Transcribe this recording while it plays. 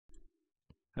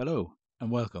Hello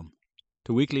and welcome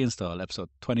to Weekly Install episode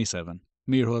 27.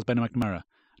 Me, your host, Benny McNamara,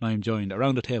 and I am joined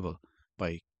around the table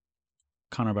by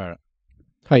Connor Barrett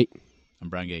Hi. and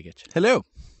Brian Gagich. Hello.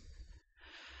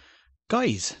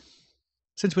 Guys,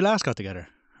 since we last got together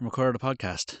and recorded a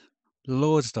podcast,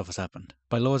 loads of stuff has happened.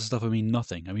 By loads of stuff, I mean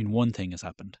nothing. I mean one thing has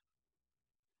happened.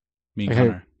 Me and Okay.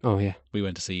 Connor, Oh, yeah. we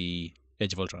went to see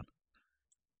Age of Ultron.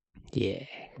 Yeah.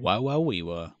 Wow, we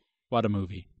were. What a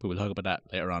movie. But we'll talk about that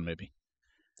later on, maybe.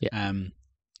 Yeah.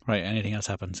 Right, anything else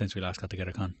happened since we last got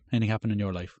together, Con? Anything happened in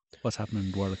your life? What's happening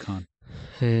in the world of Con?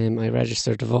 I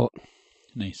registered to vote.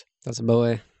 Nice. That's about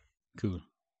it. Cool.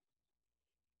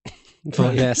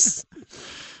 But yes.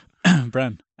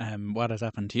 Bren, what has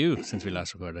happened to you since we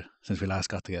last recorded? Since we last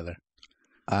got together?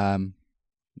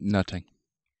 Nothing.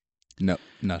 No,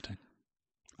 nothing.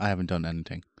 I haven't done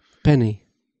anything. Penny,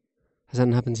 has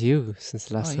anything happened to you since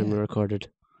the last Oh, time we yeah. recorded?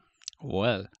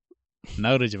 Well,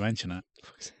 now that you mention it,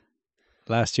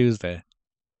 last Tuesday,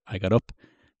 I got up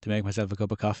to make myself a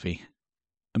cup of coffee.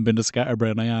 And being the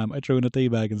scatterbrain I am, I threw in a tea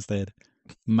bag instead.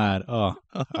 Mad. Oh,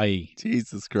 I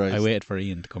Jesus Christ. waited for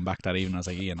Ian to come back that evening. I was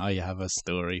like, Ian, I have a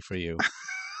story for you.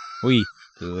 We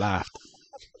laughed.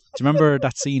 Do you remember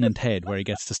that scene in Ted where he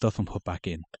gets the stuff and put back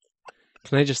in?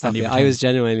 Can I just stop And he you? I was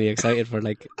genuinely excited for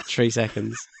like 3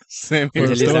 seconds Same Your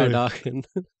until here. you story. started talking.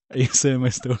 Are you saying my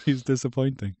story is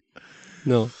disappointing?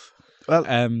 No. Well,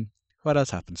 What else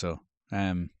happened? So,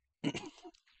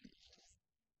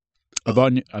 I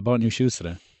bought new shoes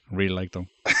today. I really like them.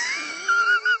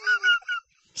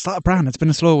 Stop, Bran. It's been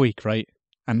a slow week, right?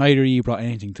 And neither of you brought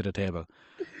anything to the table.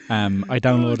 I I'll give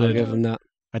downloaded him that.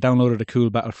 a cool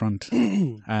Battlefront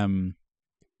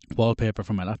wallpaper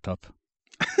for my laptop.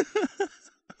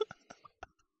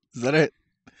 is that it?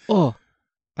 Oh,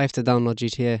 I have to download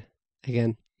GTA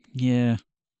again. Yeah,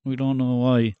 we don't know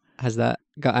why. Has that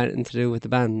got anything to do with the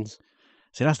bands?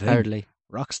 See, that's the thing. Hardly.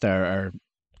 Rockstar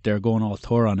they're going all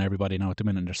tour on everybody now at the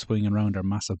minute. And they're swinging around their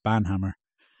massive ban hammer,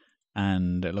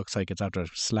 and it looks like it's after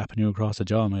slapping you across the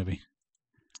jaw, maybe.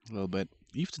 A little bit.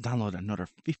 You have to download another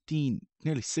 15,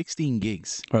 nearly 16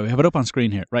 gigs. Right, we have it up on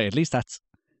screen here. Right, at least that's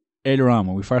earlier on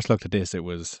when we first looked at this. It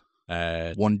was,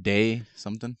 One day,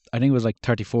 something. I think it was like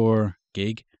 34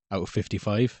 gig out of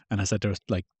 55, and I said there was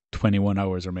like 21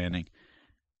 hours remaining.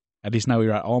 At least now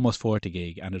we're at almost 40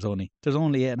 gig, and there's only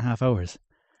 8.5 hours.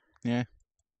 Yeah.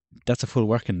 That's a full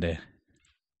working day.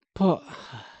 But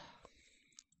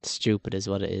stupid is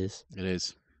what it is. It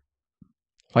is.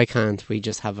 Why can't we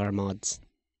just have our mods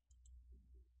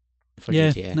for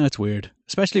Yeah, GTA? no, it's weird,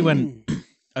 especially when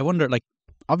I wonder, like,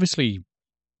 obviously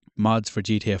mods for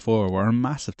GTA 4 were a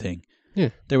massive thing. Yeah.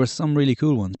 There were some really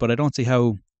cool ones, but I don't see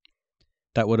how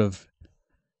that would have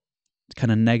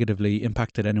kind of negatively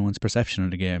impacted anyone's perception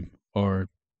of the game. Or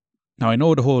now I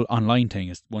know the whole online thing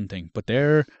is one thing, but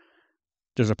there's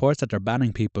reports that they're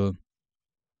banning people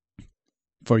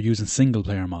for using single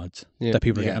player mods. Yeah. That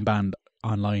people are Yeah. getting banned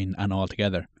online and all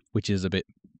together, which is a bit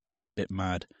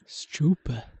mad.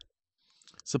 Stupid.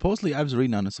 Supposedly, I was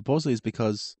reading on it. Supposedly, it's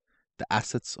because the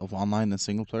assets of online and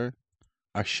single player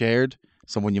are shared.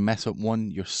 So when you mess up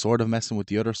one, you're sort of messing with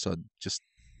the other. So just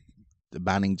the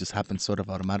banning just happens sort of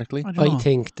automatically. I don't know. I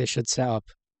think they should set up.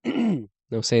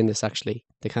 No, saying this actually,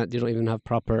 they can't. They don't even have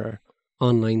proper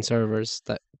online servers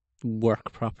that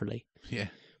work properly. Yeah.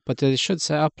 But they should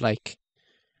set up like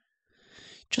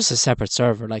just a separate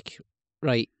server. Like,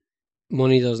 right,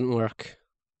 money doesn't work.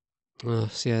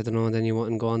 See, I don't know. Then you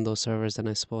wouldn't go on those servers. Then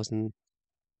I suppose, and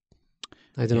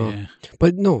I don't know. Yeah.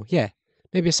 But no, yeah,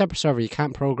 maybe a separate server. You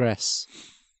can't progress.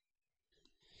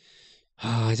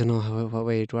 I don't know what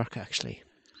way it'd work actually.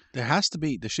 There has to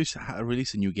be. They should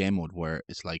release a new game mode where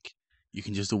it's like you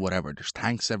can just do whatever. There's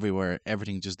tanks everywhere.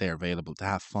 Everything's just there available to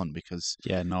have fun because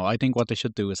Yeah, no, I think what they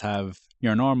should do is have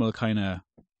your normal kind of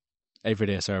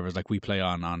everyday servers like we play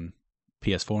on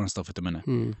PS4 and stuff at the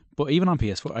minute. But even on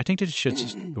PS4, I think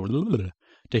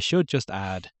they should just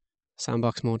add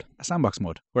Sandbox mode. a sandbox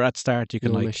mode where at the start you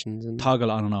can No like missions and toggle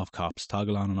on and off cops,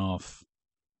 toggle on and off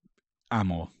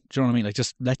ammo. Do you know what I mean? Like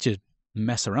just let you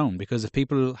mess around, because if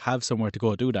people have somewhere to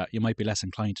go do that, you might be less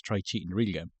inclined to try cheating the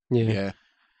real game. yeah. yeah.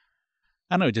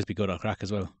 And it would just be good on crack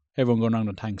as well. Everyone going around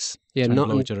on tanks, Yeah, trying to blow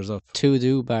nothing each other's up. to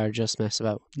do bar just mess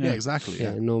about. Yeah, exactly.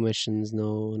 Yeah, no missions,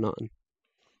 no nothing.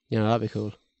 Yeah, that'd be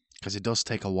cool. Because it does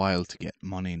take a while to get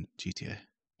money in GTA.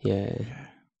 Yeah. Yeah.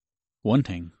 One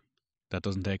thing that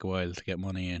doesn't take a while to get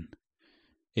money in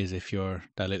is if you're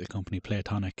that little company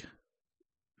Playtonic,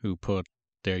 who put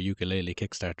their ukulele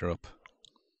Kickstarter up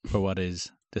for what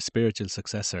is the spiritual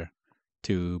successor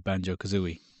to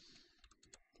Banjo-Kazooie.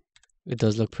 It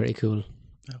does look pretty cool,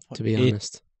 to be It-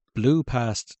 honest. Blew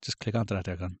past, just click onto that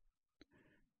there, Con.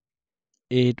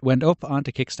 It went up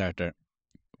onto Kickstarter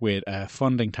with a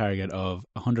funding target of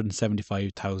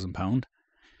 £175,000,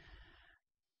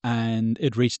 and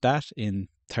it reached that in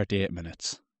 38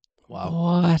 minutes.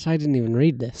 Wow. What? I didn't even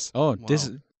read this. Oh, this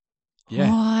Wow. is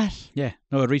yeah, What? yeah.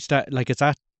 No, it reached that. Like it's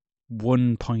at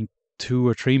 1.2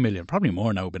 or 3 million, probably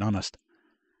more now. Being honest.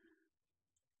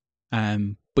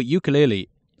 But Yooka-Laylee,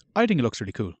 I think it looks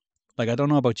really cool. Like I don't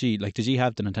know about G. Like, did you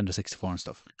have the Nintendo 64 and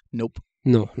stuff? Nope.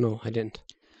 No, I didn't.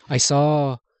 I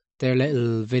saw their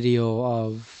little video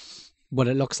of what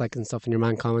it looks like and stuff, and your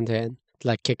man commentating,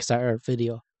 like Kickstarter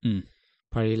video. Mm.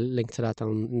 Probably link to that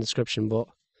down in the description, but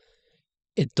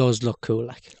it does look cool.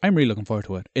 Like, I'm really looking forward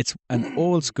to it. It's an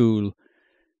old school,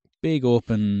 big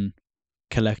open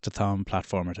collectathon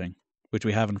platformer thing, which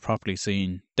we haven't properly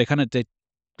seen. They kind of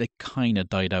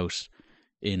died out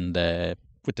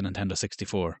with the Nintendo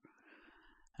 64.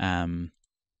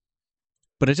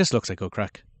 But it just looks like good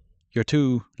crack. Your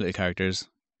two little characters,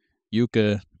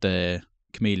 Yuka the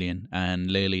chameleon and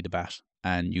Laylee the bat,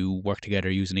 and you work together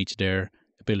using each of their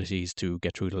abilities to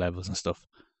get through the levels and stuff.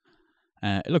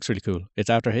 It looks really cool. It's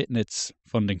after hitting its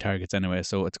funding targets anyway,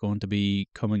 so it's going to be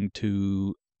coming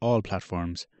to all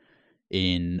platforms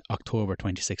in October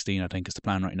 2016, I think is the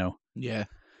plan right now. Yeah.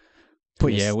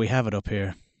 But Yes. yeah, we have it up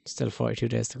here. still 42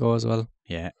 days to go as well.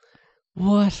 Yeah.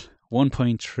 What?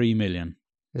 1.3 million.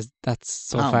 That's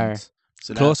so far. Pounds.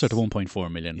 So Closer to that's-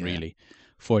 1.4 million, yeah. really.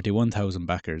 41,000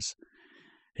 backers.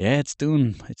 Yeah, it's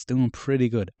doing pretty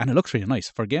good. And it looks really nice.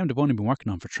 For a game they've only been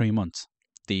working on for 3 months,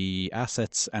 the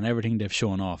assets and everything they've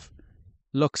shown off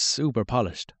looks super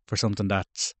polished for something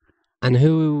that's... And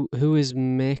who is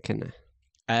making it?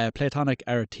 Playtonic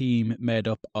are a team made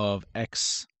up of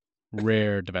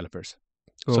ex-Rare developers.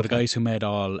 So the Okay. guys who made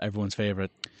everyone's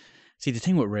favourite... See, the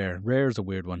thing with Rare is a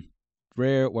weird one.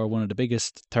 Rare were one of the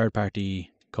biggest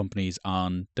third-party companies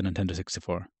on the Nintendo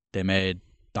 64. They made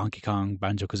Donkey Kong,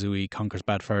 Banjo-Kazooie, Conker's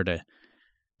Bad Fur Day.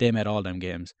 They made all them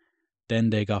games.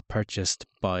 Then they got purchased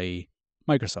by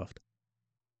Microsoft.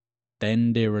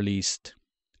 Then they released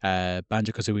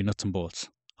Banjo-Kazooie Nuts and Bolts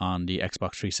on the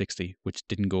Xbox 360, which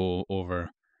didn't go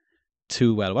over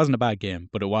too well. It wasn't a bad game,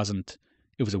 but it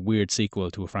was a weird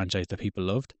sequel to a franchise that people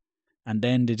loved. And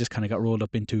then they just kind of got rolled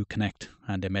up into Kinect,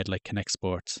 and they made like Kinect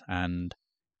Sports, and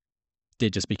they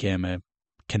just became a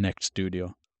Kinect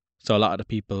studio. So a lot of the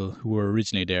people who were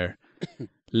originally there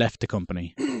left the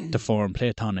company to form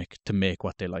Playtonic to make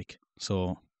what they like.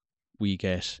 So we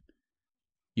get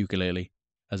Yooka-Laylee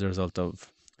as a result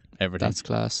of everything. That's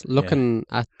class. Looking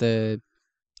at the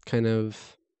kind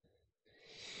of,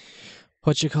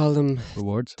 what you call them?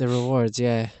 Rewards. The rewards,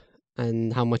 yeah.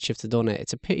 And how much you have to donate.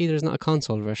 It's a pity there's not a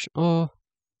console version. Oh,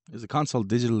 There's a console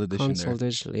digital edition console there.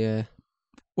 digital, yeah.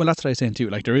 Well, that's what I was saying too.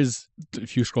 Like there is,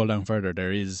 if you scroll down further,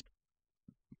 there is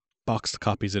boxed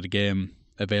copies of the game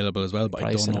available as well, but I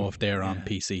Price don't of know them. if they're on Yeah.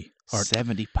 PC or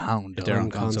 £70. if they're on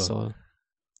One console.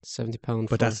 £70.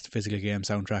 But that's the physical game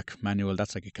soundtrack manual.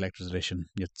 That's like a collector's edition.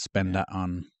 You'd spend that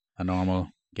on a normal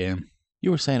game.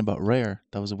 You were saying about Rare.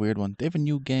 That was a weird one. They have a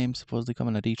new game supposedly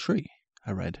coming at E3,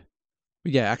 I read.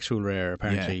 But yeah, actual Rare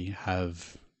apparently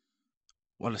have...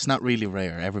 Well, it's not really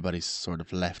Rare. Everybody's sort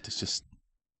of left. It's just...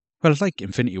 Well, it's like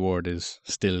Infinity Ward is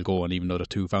still going, even though the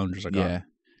two founders are gone Yeah.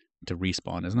 to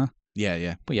Respawn, isn't it?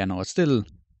 Yeah. But yeah, no, it's still...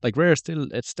 Like Rare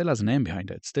it still has a name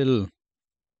behind it. It's still...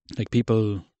 Like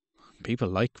people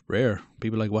like Rare.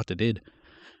 People like what they did.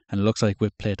 And it looks like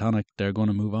with Playtonic, they're going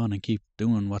to move on and keep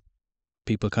doing what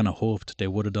people kind of hoped they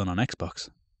would have done on Xbox.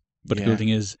 But the Yeah. cool thing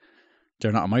is,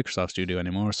 they're not a Microsoft studio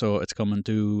anymore, so it's coming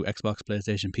to Xbox,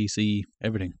 PlayStation, PC,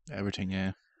 everything. Everything,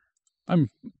 yeah. I'm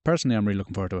really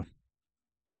looking forward to it.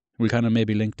 We'll kind of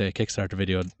maybe link the Kickstarter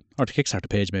video, or the Kickstarter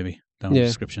page maybe, down in Yeah. the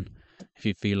description. If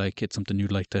you feel like it's something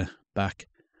you'd like to back,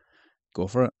 go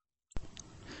for it.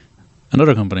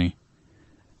 Another company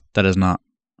that is not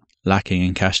lacking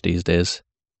in cash these days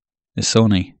is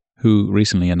Sony, who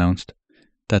recently announced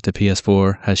that the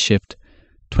PS4 has shipped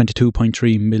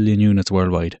 22.3 million units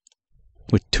worldwide,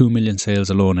 with 2 million sales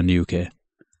alone in the UK,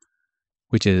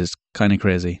 which is kind of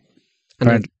crazy.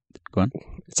 And Go on.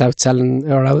 it's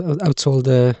outsold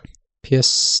the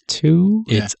PS2.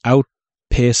 Yeah. It's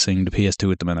outpacing the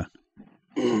PS2 at the minute.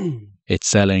 It's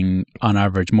selling on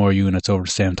average more units over the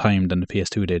same time than the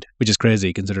PS2 did, which is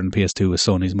crazy considering the PS2 was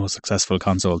Sony's most successful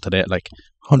console to date. Like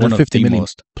 150 one of the million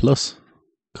most. plus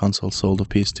consoles sold of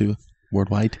PS2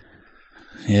 worldwide.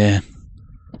 Yeah.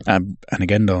 And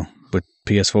again though, with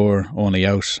PS4 only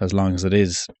out as long as it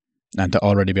is, and to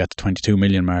already be at the 22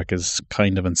 million mark is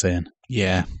kind of insane.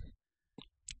 Yeah.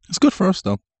 It's good for us,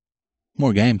 though.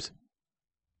 More games.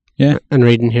 And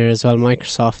reading here as well,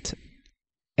 Microsoft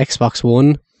Xbox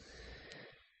One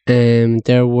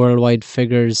Their worldwide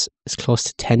figures is close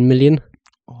to 10 million.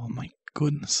 Oh my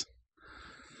goodness.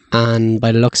 And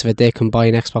by the looks of it, they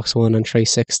combine Xbox One and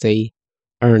 360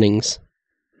 earnings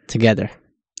together.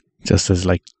 Just as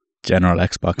like general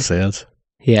Xbox sales.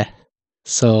 Yeah.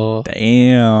 So,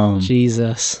 Damn.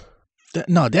 Jesus. The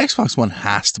Xbox One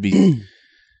has to be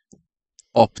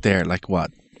up there, like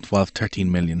what, 12,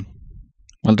 13 million.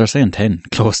 Well, they're saying 10,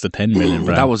 close to 10 million.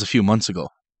 But that was a few months ago.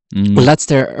 Well, that's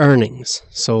their earnings.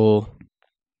 So,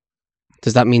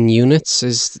 does that mean units?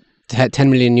 Is 10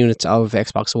 million units of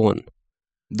Xbox One?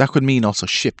 That could mean also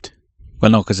shipped.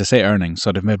 Well, no, because they say earnings,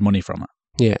 so they've made money from it.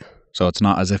 Yeah. So it's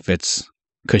not as if it's...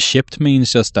 Because shipped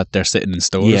means just that they're sitting in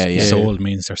stores. Yeah. Sold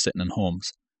means they're sitting in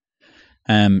homes.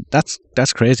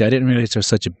 That's crazy. I didn't realize there's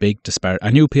such a big disparity.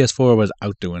 I knew PS4 was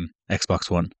outdoing Xbox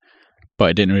One, but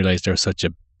I didn't realize there was such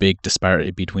a big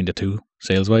disparity between the two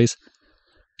sales-wise.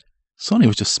 Sony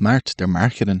was just smart. Their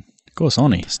marketing Go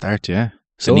Sony. to start, yeah.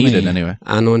 They Sony- need it anyway.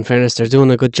 And in fairness, they're doing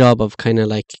a good job of kind of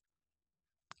like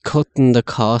cutting the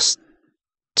cost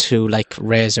to like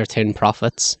razor thin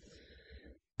profits.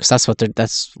 Because that's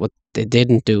what they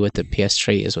didn't do with the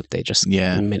PS3 is what they just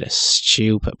Yeah. made a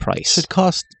stupid price. Should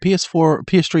cost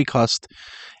PS3 cost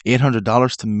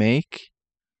 $800 to make,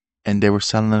 and they were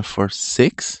selling it for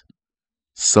 $6.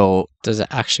 So Does it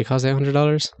actually cost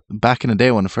 $800? back in the day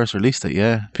when they first released it,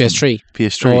 yeah, PS3.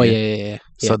 PS3. Oh yeah. yeah.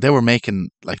 So they were making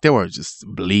they were just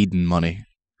bleeding money.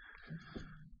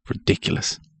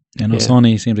 Ridiculous, You know, Yeah.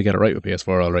 Sony seemed to get it right with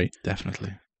PS4 all right.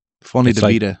 definitely. If only It's the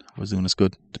like- Vita was doing as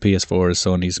good. The PS4 is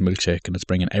Sony's milkshake and it's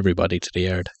bringing everybody to the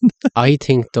yard. I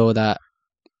think though that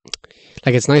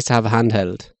like it's nice to have a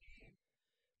handheld,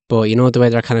 but you know the way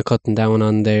they're kind of cutting down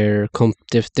on their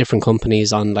different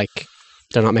companies on like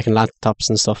they're not making laptops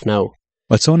and stuff now.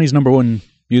 Well, Sony's number one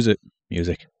music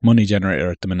money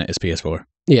generator at the minute is PS4.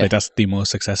 Yeah, Like that's the most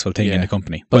successful thing in Yeah. the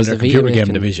company. But Well, is their the Vita computer game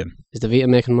making- division. is the Vita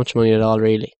making much money at all?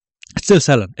 Really? It's still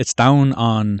selling. It's down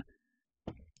on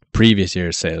previous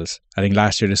year's sales. I think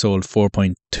last year they sold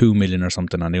 4.2 million or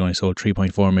something, and they only sold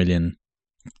 3.4 million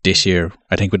this year.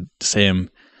 I think with the same,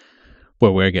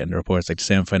 where we're getting the reports, like the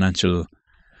same financial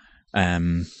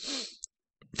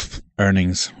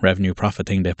earnings, revenue, profit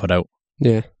thing they put out.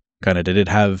 Yeah. Kind of, they did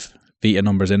have Vita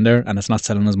numbers in there, and it's not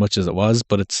selling as much as it was,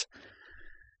 but it's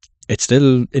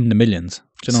still in the millions.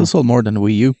 Do you know? Still sold more than the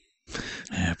Wii U.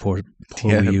 Yeah, poor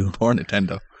Yeah, Wii U. poor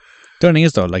Nintendo. The only thing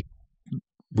is though, like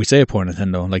we say poor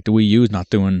Nintendo, like the Wii U's not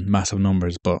doing massive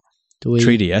numbers, but The Wii,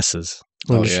 3DS's,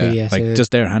 oh, Oh, the yeah. 3DS, like yeah.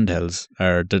 just their handhelds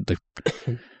are the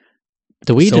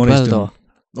the Wii did Sony's well doing- though.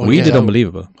 Oh, Wii yeah. did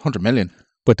unbelievable, 100 million.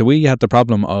 but the Wii had the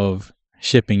problem of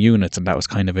shipping units, and that was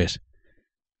kind of it.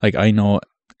 Like I know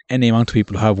any amount of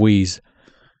people who have Wii's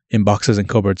in boxes and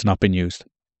cupboards not been used.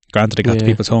 Granted, it got to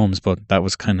Yeah. people's homes, but that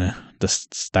was kind of the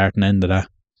start and end of that.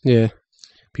 Yeah.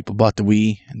 People bought the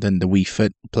Wii, and then the Wii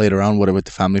Fit, played around with it with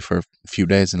the family for a few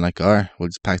days, and like, all right, we'll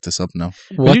just pack this up now.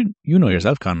 Well, What? you know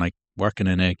yourself, Con, like working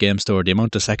in a game store, the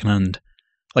amount of secondhand,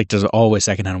 like there's always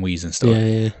secondhand Wii's in store.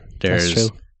 Yeah. There's That's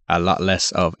true. a lot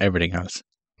less of everything else.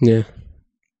 Yeah.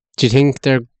 Do you think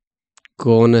they're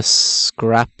gonna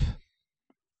scrap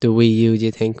the Wii U? Do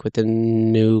you think with the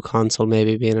new console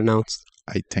maybe being announced?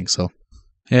 I think so.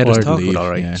 Yeah, there's Or talk of it, leave, all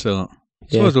right. yeah. So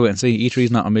Yeah. suppose we'll wait and see.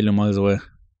 E3's not a million miles away.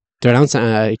 They're announcing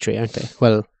at E3, aren't they?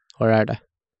 Well, or are they?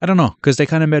 I don't know, because they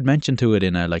kind of made mention to it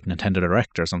in a like Nintendo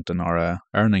Direct or something, or a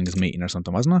earnings meeting or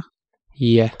something, wasn't it?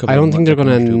 Yeah. Couple I of don't them think they're weren't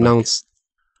going to too back. announce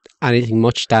anything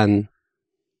much than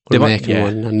They we're might- making yeah.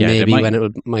 one, and Yeah, they maybe might. when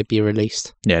it might be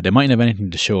released. Yeah, they mightn't have anything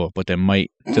to show, but they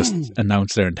might just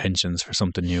announce their intentions for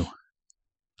something new.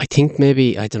 I think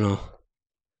maybe, I don't know,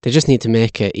 they just need to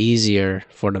make it easier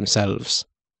for themselves,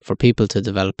 for people to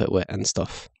develop it with and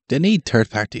stuff. They need third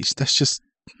parties. That's just,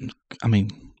 I mean,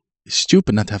 it's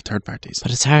stupid not to have third parties.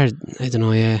 But it's hard, I don't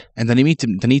know, yeah. And then they need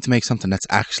to make something that's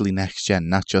actually next gen,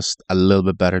 not just a little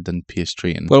bit better than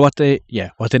PS3. And Well, what they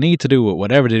need to do,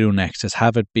 whatever they do next, is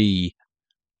have it be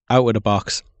out of the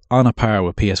box on a par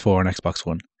with PS4 and Xbox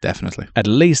One. definitely. At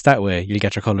least that way you'll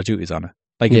get your Call of Duties on it.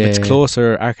 Like if Yeah, it's yeah.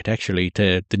 closer architecturally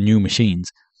to the new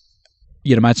machines,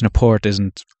 you'd imagine a port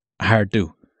isn't hard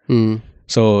do. Mm.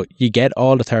 So you get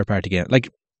all the third party games. Like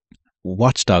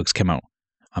Watch Dogs came out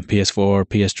on PS4,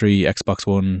 PS3, Xbox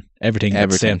One, everything at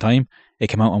the same time. It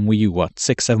came out on Wii U,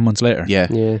 6-7 months later? Yeah.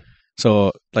 Yeah.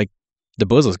 So like the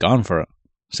buzz is gone for it.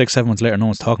 6-7 months later, no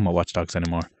one's talking about Watch Dogs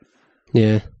anymore.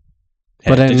 Yeah. Yeah,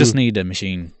 But, they just um, need a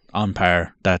machine on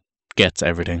par that gets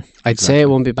everything. I'd say it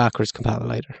won't be backwards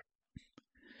compatible either.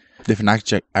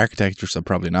 Different architecture, so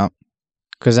probably not.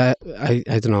 Because I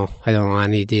don't know. I don't know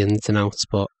any of the ins and outs,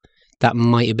 but that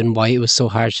might have been why it was so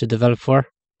hard to develop for.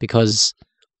 Because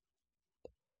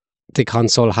the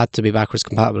console had to be backwards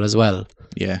compatible as well,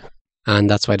 Yeah. and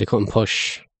that's why they couldn't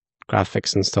push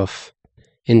graphics and stuff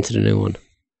into the new one.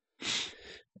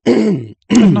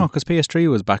 No, because PS3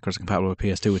 was backwards compatible with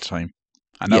PS2 at the time,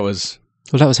 and that Yeah. was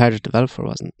Well, that was harder to develop for,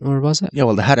 wasn't it? Or was it? Yeah,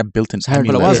 well, they had a built-in It's hard to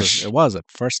emulator. well, it Emulator. was it was at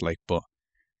first, like, but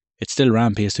it still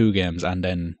ran PS2 games and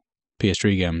then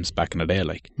PS3 games back in the day,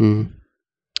 like. Hmm.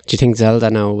 Do you think Zelda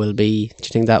now will be? Do you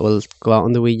think that will go out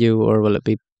on the Wii U, or will it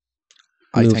be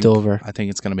moved over? I think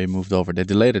it's going to be moved over. They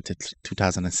delayed it to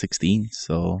 2016,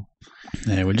 so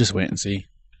Yeah, we'll just wait and see.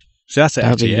 So that's it.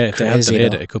 That'd Actually, be yeah, if they have crazy,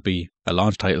 delayed though. it, it could be a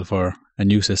launch title for a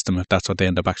new system if that's what they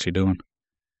end up actually doing.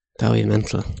 That would be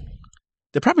mental.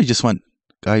 they probably just went,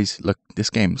 guys, look, this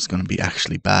game is going to be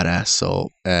actually badass, so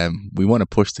we want to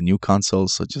push the new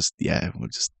consoles, so we'll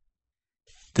just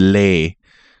delay,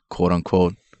 quote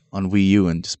unquote, on Wii U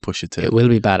and just push it to. It will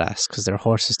be badass because their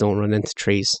horses don't run into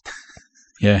trees.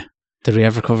 Yeah, Did we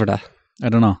ever cover that? I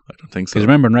don't know. I don't think so. Because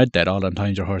remember in Red Dead, all them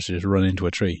times your horse just run into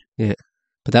a tree.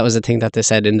 But that was the thing that they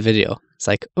said in the video. It's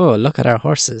like, oh, look at our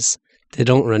horses. They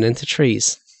don't run into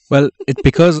trees. Well,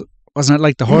 because wasn't it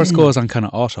like the horse goes on kind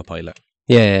of autopilot?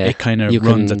 Yeah. It kind of You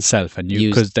runs can itself, and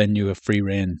use- because then you have free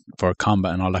reign for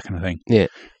combat and all that kind of thing. Yeah.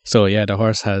 So yeah, the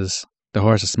horse is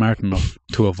smart enough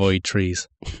to avoid trees.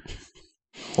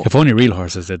 If only real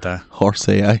horses did that. Horse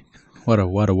AI. What a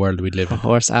world we'd live A in.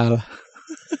 horse owl.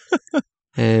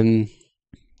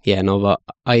 Yeah, no, but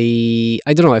I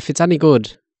don't know if it's any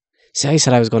good. See, I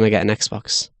said I was going to get an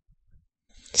Xbox.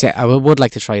 See, I would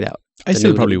like to try that. I the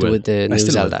still new- probably will. with the I new still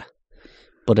will. Zelda.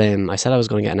 But I said I was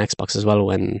going to get an Xbox as well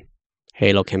when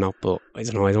Halo came out. But I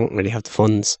don't know. I don't really have the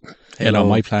funds. Halo,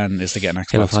 my plan is to get an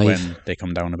Halo Xbox 5. when they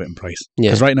come down a bit in price. Yeah.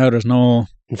 Because right now there's no.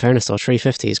 In fairness, though,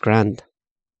 350 is grand.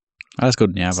 That's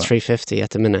good, yeah, It's but 350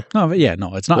 at the minute. no, but yeah,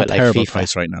 no, it's not With, a like, terrible FIFA.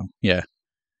 price right now. Yeah,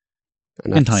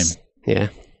 And In that's- Yeah.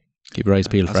 keep your eyes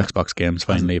peeled for As a- Xbox games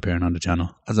finally appearing on the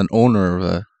channel. As an owner of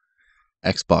a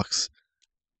Xbox,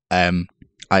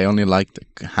 I only liked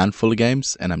a handful of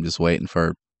games, and I'm just waiting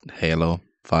for Halo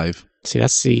 5. See,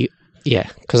 that's the yeah.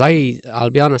 Because I'll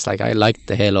be honest, like I liked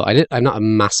the Halo. I'm not a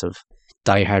massive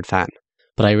diehard fan,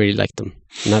 but I really liked them.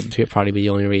 And that'd probably be the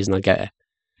only reason I'll get it.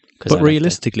 'Cause I But liked it.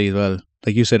 realistically, as well,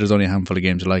 like you said, there's only a handful of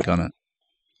games you like on it.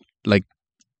 Like,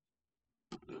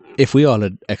 if we all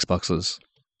had Xboxes,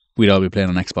 we'd all be playing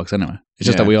on Xbox anyway. It's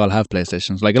just Yeah. that we all have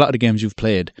PlayStations. Like, a lot of the games you've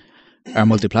played are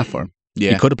multi-platform.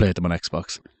 Yeah. You could have played them on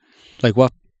Xbox. Like,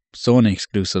 what Sony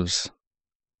exclusives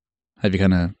have you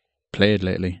kind of played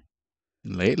lately?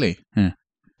 Lately. Yeah.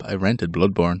 I rented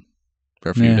Bloodborne for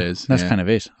a few days. That's yeah. kind of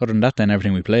it. Other than that, then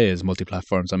everything we play is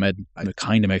multi-platform. So it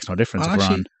kind of makes no difference Well, if we're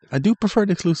actually, on. I do prefer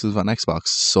the exclusives on Xbox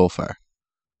so far.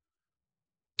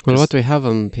 Well, what do we have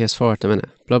on PS4 at the minute?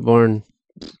 Bloodborne.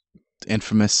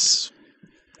 Infamous,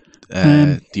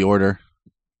 Um, The Order,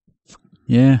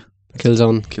 Yeah.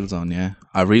 Killzone. Killzone, yeah.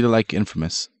 I really like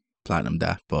Infamous, Platinum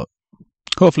that, but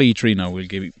Hopefully E3 now will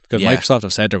give you, because Yeah. Microsoft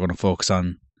have said they're going to focus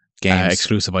on games.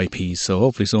 exclusive IPs. So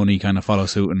hopefully Sony kind of follow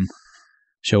suit and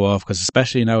show off, because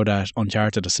especially now that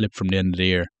Uncharted has slipped from the end of the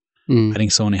year, Mm. I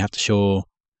think Sony have to show.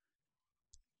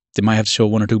 They might have to show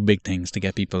one or two big things to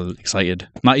get people excited.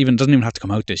 Doesn't even have to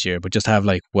come out this year, but just have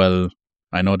like, well,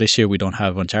 I know this year we don't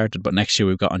have Uncharted, but next year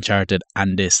we've got Uncharted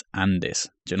and this and this.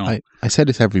 Do you know? I say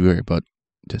this every year, but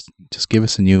just give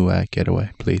us a new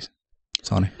Getaway, please.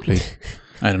 Sony, please.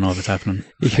 I don't know if it's happening.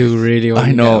 You really want I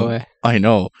to know. get away. I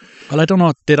know. Well, I don't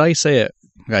know. Did I say it?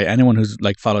 Right. Anyone who's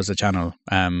like follows the channel,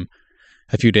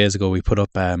 a few days ago we put up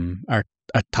our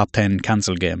top 10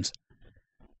 cancelled games,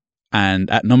 and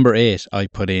at number 8 I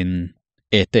put in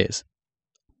 8 Days,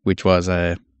 which was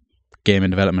a game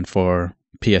in development for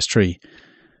PS3.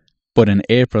 But in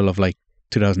April of like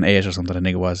 2008 or something, I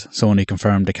think it was, Sony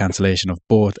confirmed the cancellation of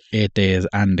both 8 Days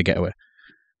and The Getaway.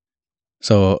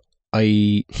 So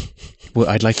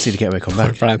I'd like to see The Getaway come Poor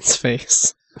back. Brand's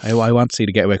face. I want to see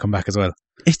The Getaway come back as well.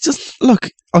 It's just, look,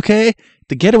 okay,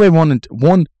 the Getaway one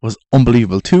was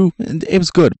unbelievable. 2, and it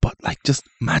was good, but like, just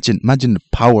imagine the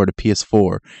power of the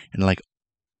PS4 and like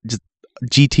just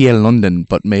GTA London,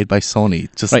 but made by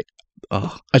Sony. Just Right.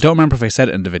 Oh, I don't remember if I said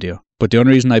it in the video, but the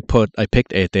only reason I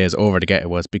picked 8 Days over The Getaway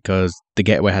was because The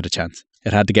Getaway had a chance.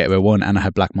 It had The Getaway 1 and it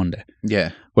had Black Monday.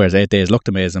 yeah. Whereas 8 Days looked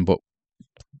amazing, but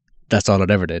that's all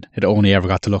it ever did. It only ever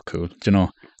got to look cool, do you know?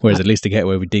 Whereas at least The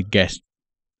Getaway, we did get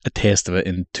a taste of it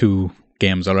in 2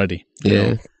 games already. you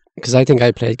Yeah. know? Because I think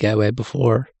I played Getaway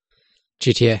before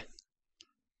GTA.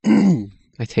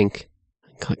 I think.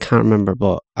 I can't remember,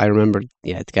 but I remember,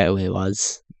 yeah, the Getaway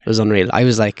was unreal. I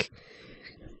was like,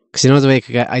 because you know the way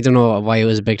I don't know why it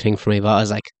was a big thing for me, but I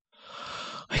was like,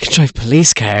 I can drive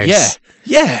police cars.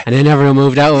 Yeah. And then everyone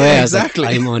moved out of the way. Yeah, I was exactly.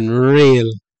 like, I'm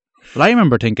unreal. Well, I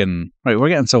remember thinking, right, we're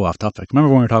getting so off topic. Remember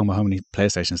when we were talking about how many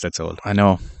PlayStations they'd sold? I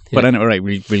know. But Yeah. anyway,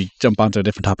 right, we'll jump onto a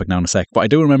different topic now in a sec. But I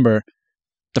do remember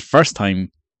the first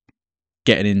time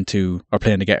getting into or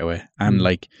playing the Getaway, and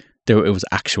like it was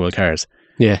actual cars.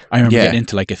 Yeah. I remember Yeah. getting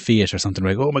into like a Fiat or something.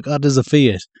 Like, oh my god, this is a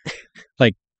Fiat.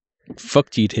 Like, fuck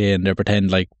GTA and their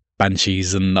pretend like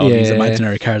Banshees and all these Yeah.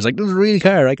 imaginary cars. Like, this is a real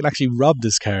car. I can actually rob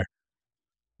this car.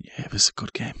 Yeah, it was a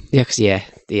good game. Yeah,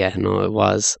 because no, it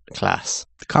was class.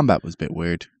 The combat was a bit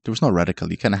weird. There was no reticle.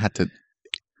 You kind of had to.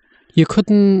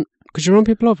 Could you run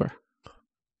people over?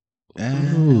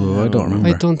 Ooh, I don't remember.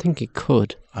 I don't think you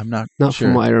could. I'm not. Not sure.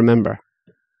 from what I remember.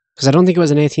 Because I don't think it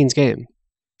was an 18s game.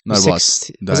 No, it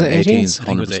was. Was it 18s? I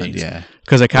think it was 100%. 18s. Yeah.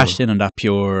 Because I cashed in on that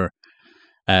pure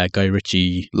Guy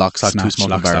Ritchie Lock, stock, two Snatch, smoking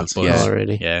Lock, Stock, barrels. Buzz. Yeah. Oh,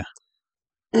 really? Yeah.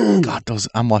 God, those.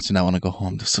 I'm watching that when I go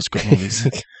home. They're such good movies.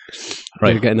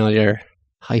 Right. You're getting all your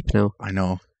hype now. I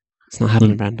know. It's not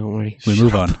happening, Brand. Don't worry. We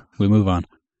move on. We move on.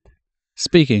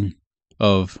 Speaking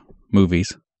of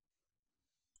movies,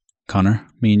 Connor,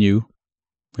 me and you,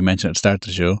 we mentioned at the start of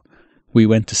the show, we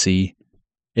went to see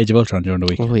Age of Ultron during the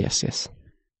week. Oh, yes.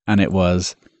 And it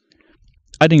was,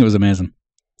 I think it was amazing.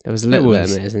 It was a little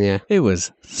was. bit amazing, yeah. It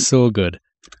was so good.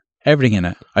 Everything in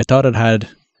it. I thought it had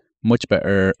much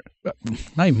better,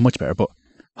 not even much better, but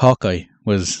Hawkeye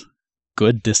was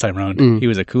good this time around. Mm. He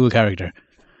was a cool character.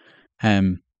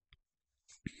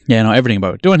 Yeah, no, everything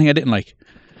about it. The only thing I didn't like,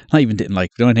 not even didn't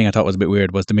like, the only thing I thought was a bit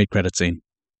weird was the mid-credit scene.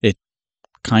 It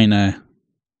kind of,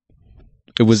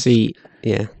 it was, See,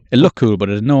 yeah. it looked cool, but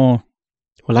it no,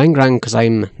 Well, I'm grand because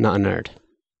I'm not a nerd.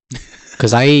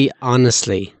 Because I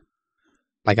honestly,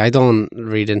 like, I don't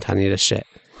read into any of this shit.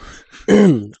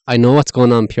 I know what's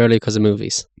going on purely because of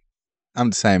movies. I'm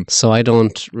the same. So I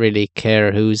don't really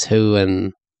care who's who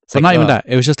and... it's but like, not even oh, that.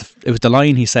 It was just, it was the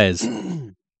line he says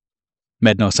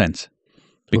made no sense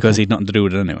because Okay. he'd nothing to do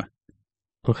with it anyway.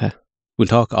 Okay. We'll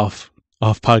talk off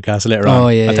podcast later on. Oh,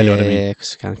 yeah, I'll tell you what I mean. yeah,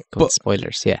 because can't go But- with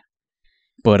spoilers, yeah.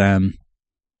 But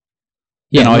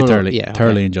Yeah, no, I no, thoroughly okay.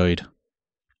 thoroughly enjoyed.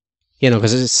 You know,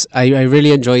 because I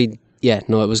really enjoyed... Yeah,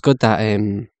 no, it was good that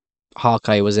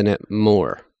Hawkeye was in it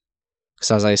more.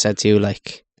 Because as I said to you,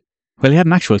 like... Well, he had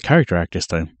an actual character arc this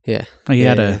time. Yeah. Like, he Yeah,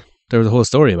 had yeah. there was a whole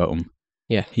story about him.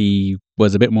 Yeah. He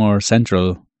was a bit more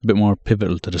central, a bit more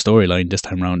pivotal to the storyline this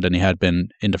time around than he had been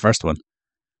in the first one.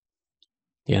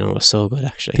 You know, it was so good,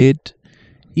 actually. Did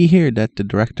you hear that the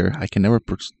director, I can never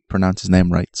pronounce his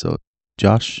name right, so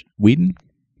Josh Whedon?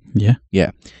 Yeah.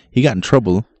 Yeah. He got in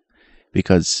trouble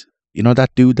because, you know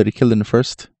that dude that he killed in the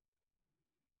first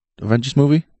Avengers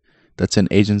movie? That's in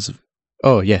Agents of...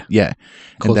 Oh, yeah. Yeah.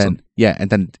 Coulson. And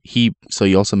then he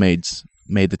also made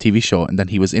the TV show, and then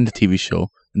he was in the TV show,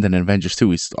 and then in Avengers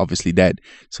 2 he's obviously dead.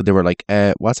 So they were like,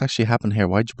 what's actually happened here?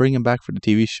 Why'd you bring him back for the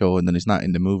TV show and then he's not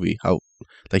in the movie? How,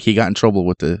 like, he got in trouble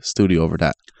with the studio over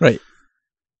that. Right.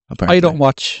 Apparently. I don't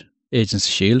watch Agents of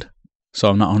S.H.I.E.L.D., so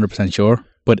I'm not 100% sure.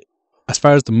 But as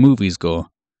far as the movies go,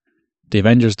 the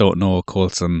Avengers don't know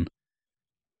Coulson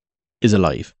is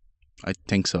alive. I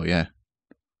think so, yeah.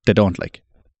 They don't, like.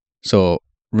 So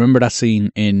remember that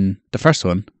scene in the first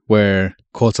one where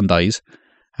Coulson dies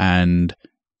and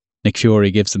Nick Fury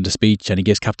gives him the speech and he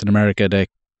gives Captain America the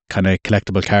kind of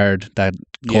collectible card that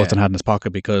Coulson had in his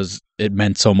pocket because it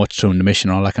meant so much to him, the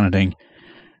mission, all that kind of thing.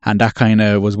 And that kind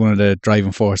of was one of the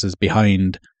driving forces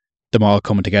behind them all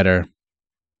coming together,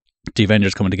 the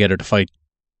Avengers coming together to fight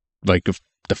like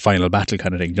the final battle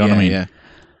kind of thing. Do you know what I mean? Yeah.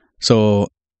 So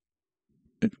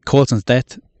Coulson's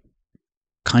death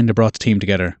kind of brought the team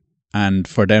together, and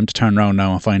for them to turn around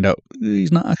now and find out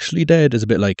he's not actually dead is a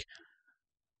bit like,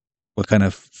 well, kind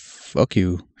of fuck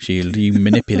you, S.H.I.E.L.D. You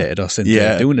manipulated us into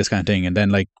Yeah. doing this kind of thing, and then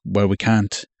like, well, if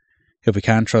we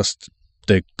can't trust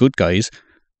the good guys,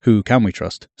 who can we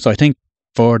trust? So I think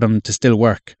for them to still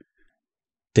work,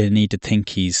 they need to think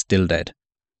he's still dead.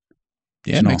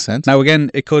 Yeah, You know? makes sense. Now again,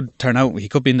 it could turn out he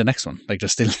could be in the next one. Like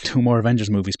there's still 2 more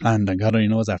Avengers movies planned, and God only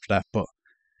knows after that. But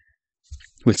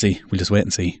we'll see. We'll just wait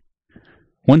and see.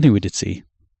 One thing we did see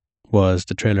was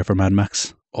the trailer for Mad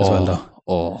Max as well, though.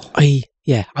 Oh. I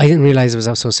didn't realize it was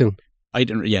out so soon. I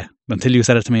didn't. Yeah, until you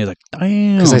said it to me, I was like,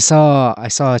 damn. Because I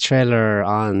saw a trailer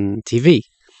on TV.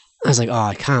 I was like, oh,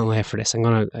 I can't wait for this.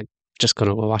 I'm just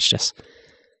gonna go watch this.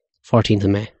 14th of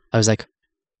May. I was like,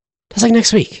 that's like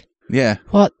next week. Yeah.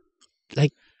 What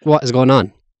is going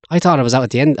on? I thought it was out at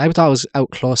the end. I thought it was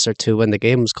out closer to when the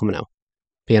game was coming out,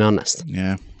 being honest.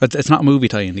 Yeah. But it's not a movie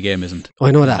tie-in. The game isn't. Oh,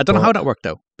 I know that. I don't know but how that worked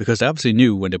out because they obviously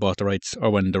knew when they bought the rights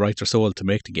or when the rights were sold to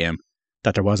make the game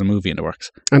that there was a movie in the works.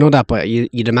 I know that, but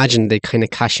you'd imagine they kind of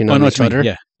cash in I on know what each you mean, other,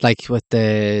 yeah. like with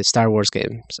the Star Wars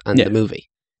games and Yeah. the movie.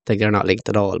 Like they're not linked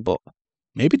at all, but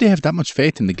Maybe they have that much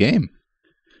faith in the game.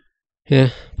 Yeah,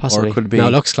 possibly. could it be- No,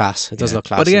 it looks class. It does Yeah. look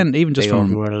class. But again, even just big from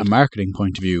open world. a marketing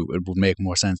point of view, it would make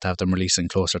more sense to have them releasing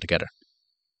closer together.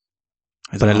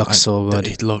 I but don't it know, looks so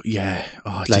good. Yeah.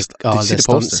 Oh, Like just, did all you see the the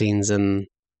stunt poster? scenes and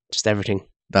just everything.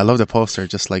 I love the poster,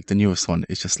 just like the newest one.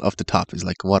 It's just off the top. It's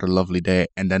like, what a lovely day.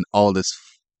 And then all this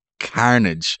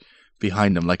carnage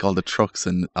behind them, like all the trucks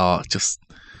and just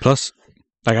Plus,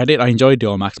 like I enjoyed the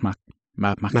old Max. I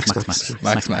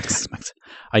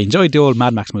enjoyed the old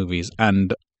Mad Max movies,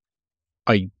 and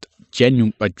I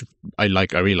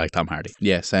really like Tom Hardy.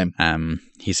 yeah, same.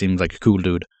 He seems like a cool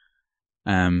dude.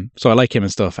 So I like him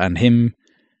and stuff, and him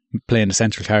playing a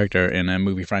central character in a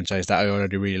movie franchise that I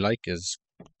already really like is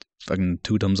fucking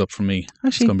 2 thumbs up from me. It's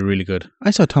Actually, gonna be really good.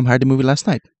 I saw a Tom Hardy movie last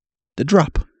night, The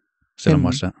Drop, Still haven't him-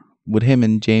 watched that. with him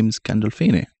and James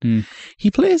Gandolfini. Mm. He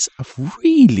plays a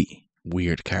really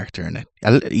weird character in it.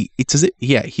 It's as if,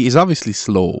 he is obviously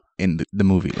slow in the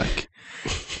movie, like,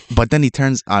 but then he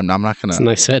turns. I'm not It's a gonna.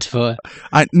 nice way to put it.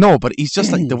 I no, but he's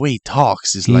just like the way he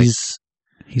talks is like.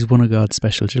 He's one of God's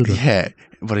special children. Yeah,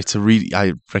 but it's a really.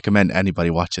 I recommend anybody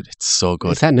watch it. It's so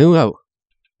good. Is that new out?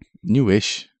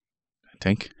 Newish, I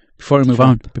think. Before we move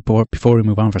on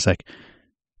for a sec,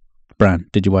 Bran,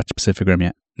 did you watch Pacific Rim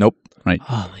yet? Nope. Right.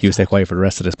 Oh my You God. stay quiet for the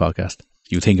rest of this podcast.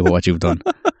 You think about what you've done.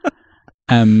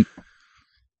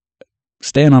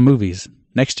 Staying on movies.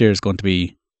 Next year's going to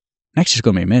be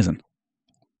amazing.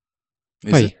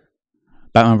 Is Why? it?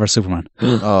 Batman vs Superman.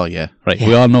 Oh yeah. Right. Yeah.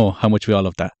 We all know how much we all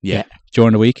love that. Yeah.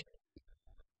 During the week,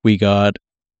 we got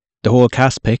the whole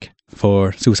cast pick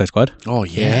for Suicide Squad, Oh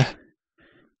yeah.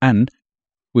 and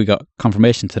we got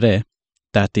confirmation today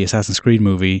that the Assassin's Creed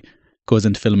movie goes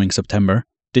into filming September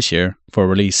this year for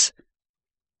release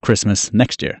Christmas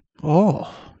next year.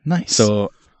 Oh, nice.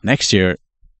 So next year's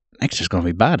going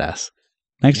to be badass.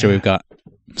 Next year Yeah. we've got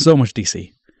so much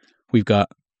DC. We've got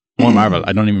more Marvel.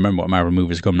 I don't even remember what Marvel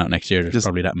movies are coming out next year. There's Just-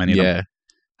 probably that many of them. yeah.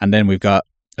 And then we've got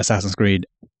Assassin's Creed.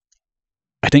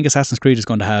 I think Assassin's Creed is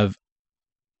going to have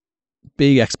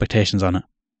big expectations on it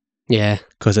Yeah.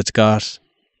 because it's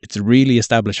a really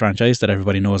established franchise that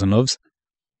everybody knows and loves.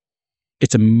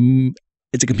 It's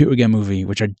a computer game movie,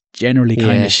 which are generally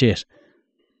kind Yeah. of shit,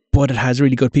 but it has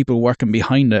really good people working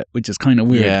behind it, which is kind of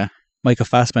weird. Yeah. Michael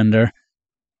Fassbender.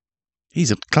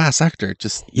 He's a class actor.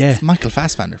 Just Yeah, Michael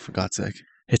Fassbender, for God's sake.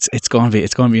 it's going to be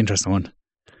an interesting one.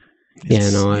 Yeah,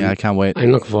 It's- no, I can't wait.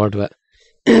 I'm looking forward to it.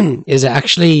 Is it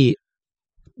actually?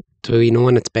 Do we know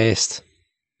when it's based?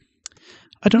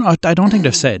 I don't know. I don't think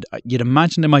they've said. You'd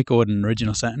imagine they might go with an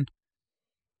original setting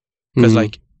because, Mhm.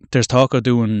 like, there's talk of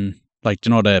doing, like,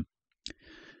 you know, the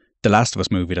Last of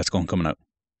Us movie that's coming out.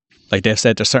 Like they've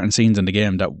said, there's certain scenes in the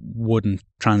game that wouldn't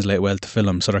translate well to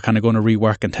film, so they're kind of going to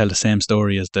rework and tell the same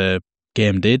story as the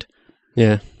game did.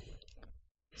 Yeah.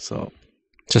 So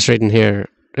Just reading here,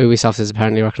 Ubisoft is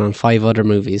apparently working on 5 other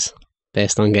movies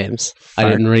based on games. I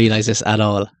Far- didn't realize this at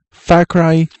all. Far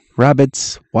Cry,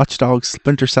 Rabbids, Watch Dogs,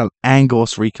 Splinter Cell, and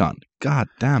Ghost Recon. God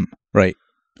damn. Right.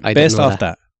 I Based didn't know off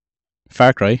that,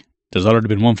 Far Cry. There's already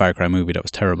been one Far Cry movie that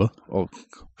was terrible. Oh,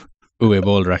 Uwe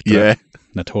Boll directed yeah. it.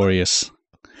 Notorious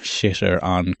shitter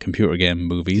on computer game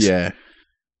movies. Yeah.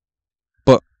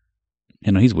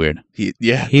 You know, he's weird.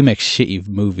 Yeah. He makes shitty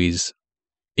movies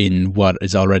in what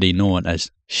is already known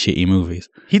as shitty movies.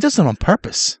 He does them on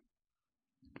purpose.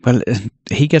 Well,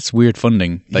 he gets weird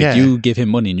funding. Like, Yeah. you give him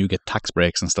money and you get tax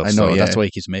breaks and stuff. I know, so yeah. that's why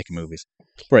he keeps making movies.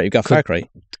 Right, you've got Far Cry.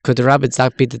 Could the Rabbids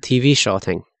that be the TV show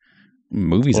thing?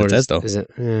 Movies, Or it says, though. Is it?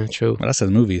 Yeah, true. Well, that says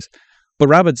movies. But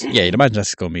Rabbids, yeah, you'd imagine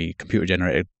that's going to be computer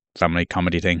generated family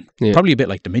comedy thing. Yeah. Probably a bit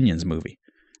like the Minions movie.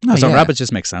 Oh, so yeah. Rabbids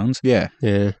just make sounds, Yeah.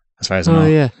 Yeah. as far as I Oh know.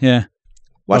 yeah. Yeah.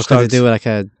 Or Watch could they Dogs. do like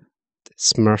a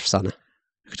Smurfs on it?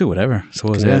 You could do whatever, I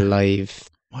suppose, Kind yeah. of live.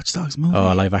 Watch Dogs movie.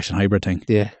 Oh, a live action hybrid thing.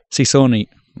 Yeah. See, Sony,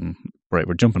 right,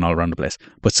 we're jumping all around the place,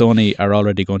 but Sony are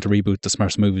already going to reboot the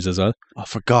Smurfs movies as well. Oh,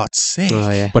 for God's sake. Oh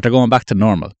yeah. But they're going back to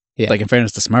normal. Yeah. Like, in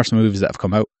fairness, the Smurfs movies that have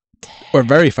come out were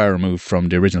very far removed from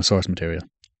the original source material.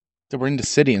 They were in the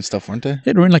city and stuff, weren't they?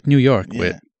 Yeah, they were in like New York Yeah.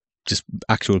 with just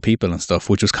actual people and stuff,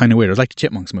 which was kind of weird. It was like the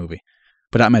Chipmunks movie,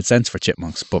 but that made sense for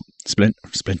Chipmunks. But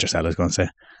Splinter Cell, I was going to say,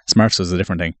 Smurfs was a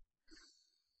different thing.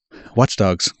 Watch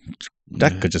Dogs,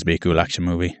 that Yeah. could just be a cool action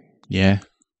movie. Yeah.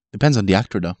 Depends on the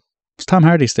actor, though. Is Tom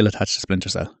Hardy still attached to Splinter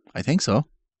Cell? I think so.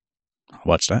 I'll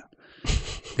watch that.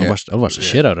 Yeah. I'll watch the Yeah.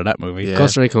 shit out of that movie. Yeah.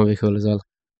 Ghost Recon would be cool as well.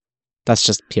 That's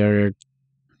just pure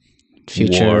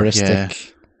futuristic. Yeah.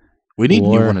 We need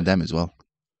War. new one of them as well.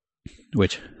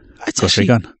 Which? It's Ghost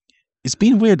actually, Recon? it's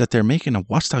been weird that they're making a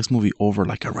Watch Dogs movie over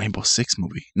like a Rainbow Six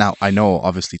movie. Now, I know,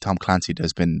 obviously, Tom Clancy,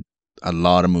 there's been a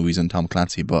lot of movies on Tom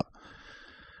Clancy, but,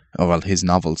 oh, well, his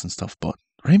novels and stuff, but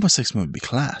Rainbow Six movie would be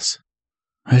class.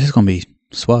 It's just gonna be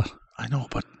SWAT. I know,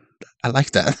 but I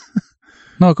like that.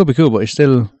 No, it could be cool, but it's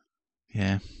still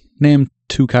Yeah. name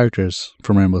 2 characters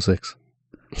from Rainbow Six.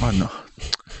 Oh no.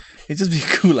 It'd just be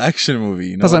a cool action movie.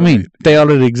 You know That's what I mean. They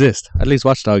already exist. At least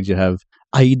Watch Dogs, you have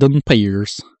Aidan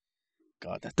Pierce.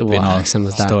 God, that's The Being what all accent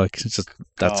was that? stoic. It's just,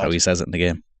 that's God. how he says it in the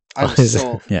game. I Oh, is was it?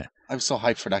 so Yeah. I was so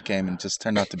hyped for that game and it just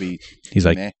turned out to be He's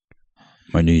like, meh.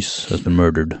 my niece has been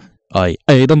murdered.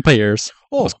 Aidan Pierce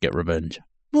Oh, must get revenge.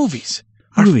 movies.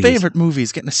 Our Movies. favorite movie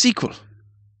is getting a sequel.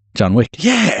 John Wick.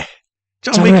 Yeah.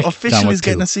 John John Wick Wick. officially John Wick is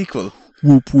getting 2. a sequel.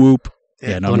 Whoop whoop. Yeah,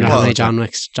 Yeah, I no, wonder we how know. many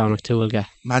John Wick 2 will get.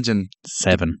 Imagine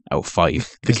 7 out of 5.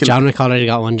 the Because kill- John Wick already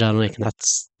got one John Wick, and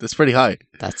that's that's pretty high.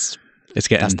 that's It's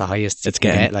getting that's the highest. it's you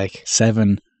can getting- get, like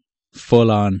 7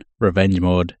 full-on revenge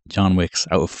mode John Wicks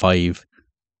out of 5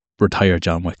 retired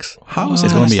John Wicks. How is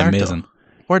It's it going going to be start, amazing. though?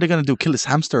 What are they going to do? Kill his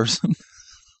hamsters?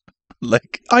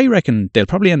 Like, I reckon they'll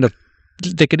probably end up.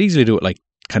 They could easily do it like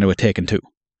kind of with Taken 2. Do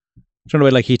you know the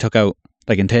way like he took out,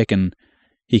 like in Taken,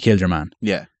 he killed your man,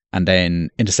 yeah. and then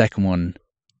in the second one,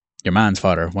 your man's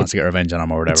father wants to get revenge on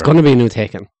him or whatever. it's going to be a new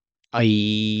Taken,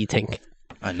 I think.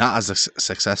 Not as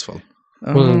successful.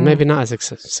 Well, maybe not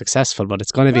as successful, but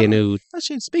it's going to be a new.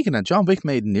 Actually, speaking of, John Wick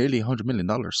made nearly $100 million,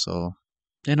 so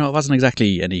You know, it wasn't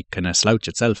exactly any kind of slouch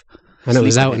itself. And it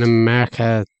was Sleep out in Aid.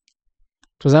 America.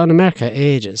 It was out in America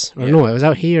ages, or Yeah. no, it was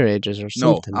out here ages, or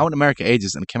no, something. out in America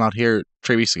ages, and it came out here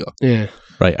 3 weeks ago. Yeah,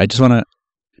 Right. I just want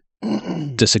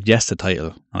to suggest a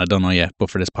title, and I don't know yet,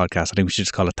 but for this podcast, I think we should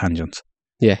just call it Tangents.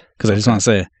 yeah. Because I just Okay. want to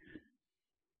say,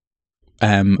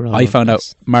 We're all I over found out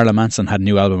this. Marilyn Manson had a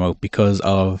new album out because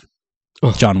of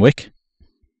Oh. John Wick,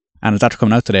 and it's after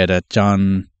coming out today that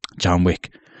John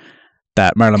Wick,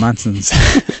 that Marilyn Manson's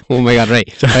Oh my god! Right,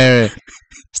 wait.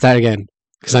 Start again,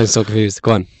 because I'm so confused.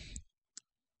 Go on.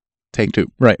 Take 2.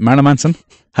 right. Marilyn Manson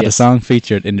had a Yes. song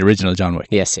featured in the original John Wick.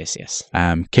 Yes.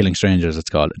 Killing Strangers, it's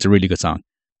called. It's a really good song.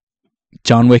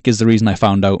 John Wick is the reason I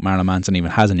found out Marilyn Manson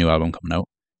even has a new album coming out.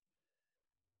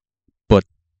 But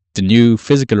the new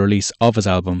physical release of his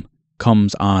album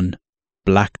comes on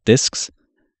black discs,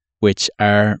 which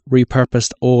are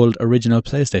repurposed old original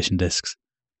PlayStation discs.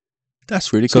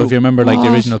 That's really So cool. if you remember like the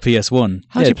What? original PS1,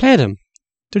 How'd you play them?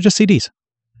 they're just CDs.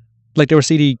 Like they were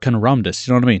CD kind of ROM discs,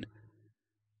 you know what I mean?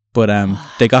 But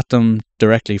they got them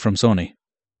directly from Sony.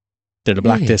 They're the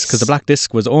black disc, because the Yes. black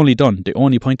disc was only done, the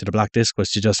only point of the black disc was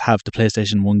to just have the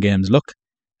PlayStation 1 games look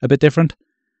a bit different.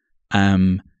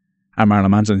 And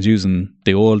Marilyn Manson's using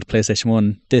the old PlayStation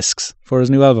 1 discs for his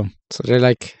new album. So they're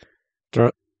like,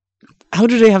 how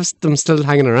do they have them still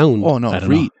hanging around? Oh no, I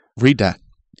don't read that.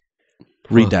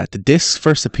 Read Huh. that. The discs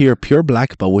first appear pure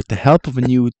black, but with the help of a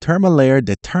new thermal layer,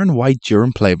 they turn white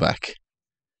during playback.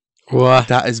 What?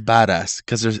 That is badass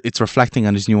because it's reflecting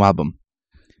on his new album.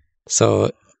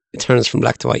 So it turns from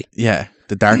black to white. Yeah,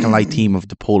 the dark and light theme of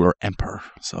the Polar Emperor.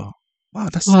 So, wow,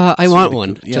 that's. Well, I that's want really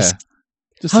one. cool. Yeah. Just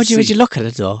Just how to would see. you look at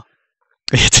it though?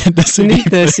 It's in the You CD. need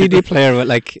the CD player with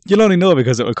like, You'll only know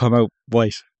because it will come out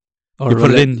white. or You will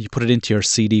put it it, in. You put it into your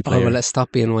CD or player, will it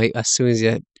stop being white as soon as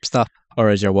you stop? or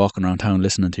as you're walking around town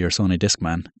listening to your Sony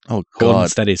Discman, Oh holding it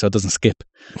God, steady so it doesn't skip.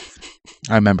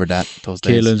 I remember that those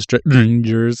days. Killing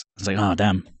strangers. It's like, oh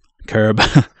damn, curb.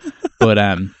 But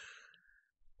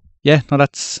yeah, no,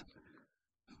 that's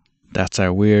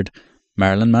our weird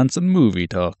Marilyn Manson movie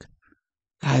talk.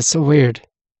 Ah, it's so weird.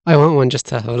 I want one just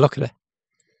to have a look at it.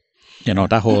 You know,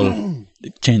 that whole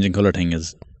changing colour thing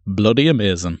is bloody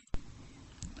amazing.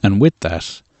 And with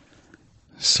that,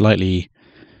 slightly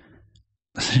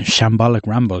shambolic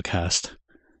ramblecast,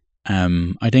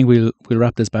 I think we'll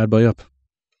wrap this bad boy up.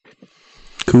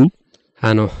 Cool.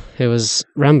 I know it was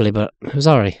rambly, but it was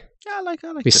alright. Yeah, I like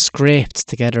We it. scraped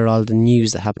together all the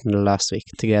news that happened in the last week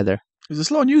together. It was a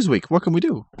slow news week. What can we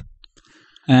do?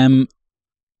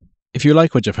 If you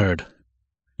like what you've heard,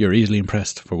 you're easily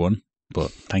impressed for one, but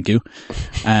thank you.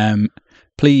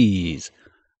 Please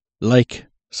like,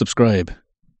 subscribe,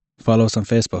 follow us on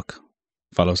Facebook,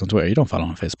 follow us on Twitter. You don't follow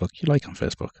on Facebook, you like on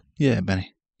Facebook. Yeah,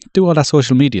 Benny. Do all that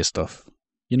social media stuff.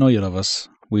 You know you love us.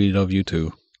 We love you too. We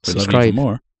love you Subscribe. even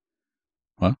more.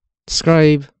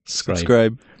 Subscribe.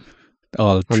 Subscribe.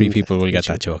 All 3 On people will get YouTube.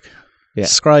 that joke. Yeah.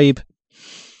 Subscribe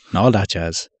and all that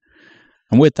jazz.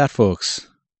 And with that, folks,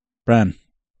 Bran,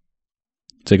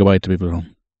 say goodbye to people at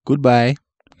home. Goodbye.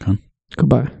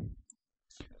 Goodbye.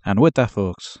 And with that,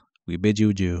 folks, we bid you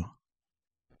adieu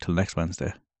till next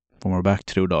Wednesday when we're back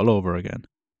to do it all over again.